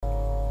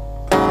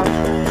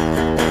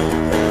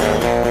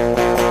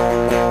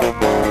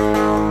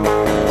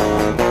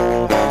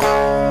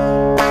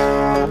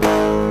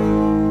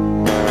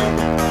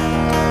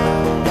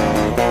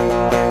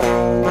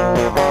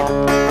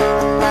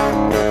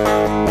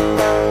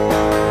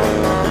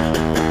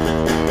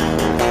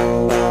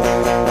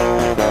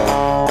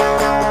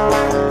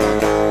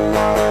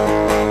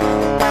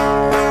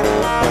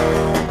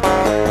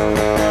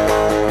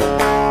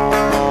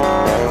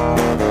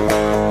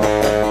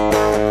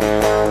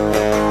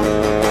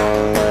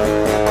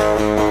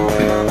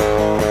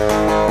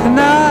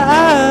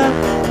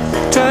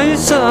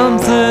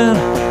something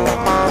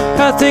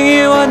I think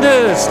you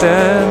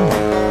understand.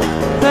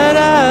 That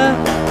I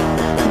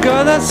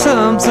got that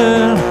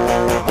something.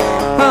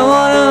 I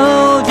wanna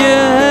hold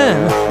your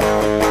hand.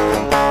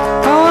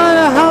 I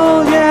wanna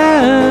hold your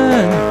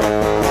hand.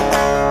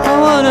 I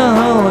wanna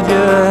hold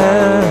your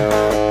hand.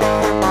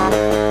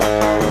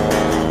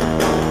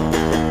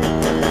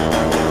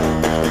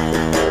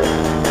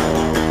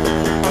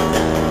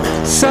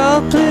 So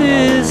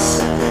please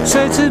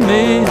say to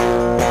me,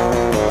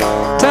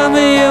 tell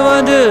me you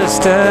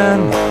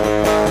understand.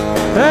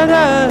 And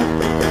I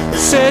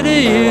say to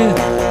you,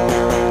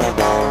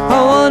 I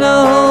wanna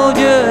hold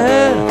your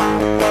hand.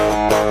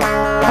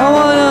 I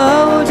wanna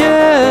hold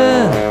your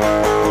hand.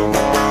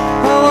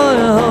 I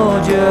wanna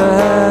hold your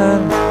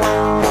hand.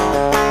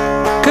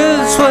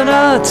 'Cause when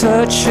I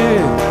touch you,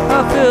 I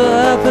feel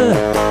happy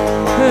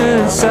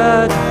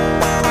inside.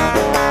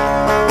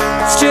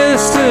 It's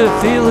just a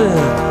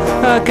feeling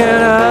I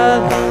can't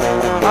hide.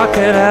 I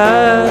can't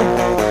hide.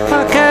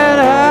 I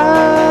can't hide.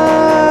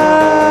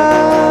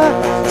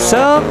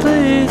 So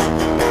please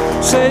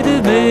say to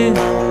me,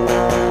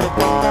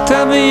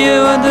 tell me you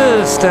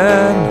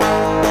understand.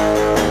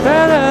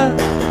 And I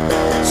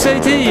say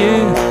to you,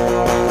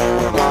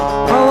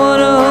 I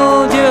wanna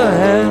hold your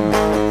hand.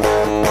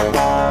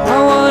 I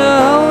wanna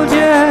hold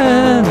your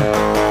hand.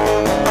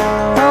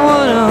 I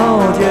wanna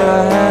hold your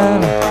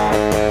hand.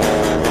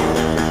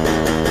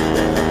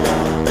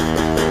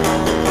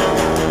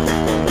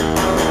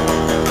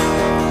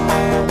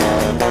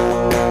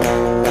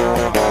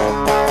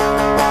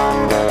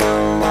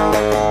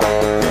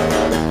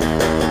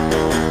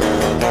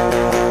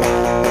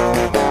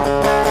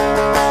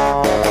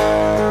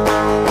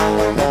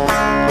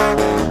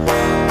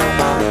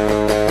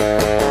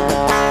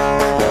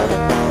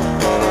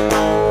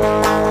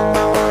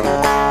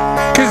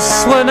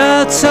 When I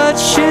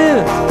touch you,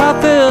 I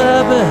feel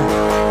happy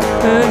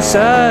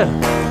inside.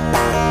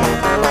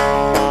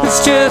 It's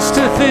just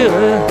a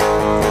feeling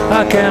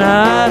I can't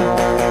hide.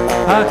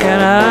 I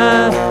can't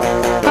hide.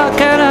 I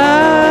can't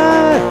hide.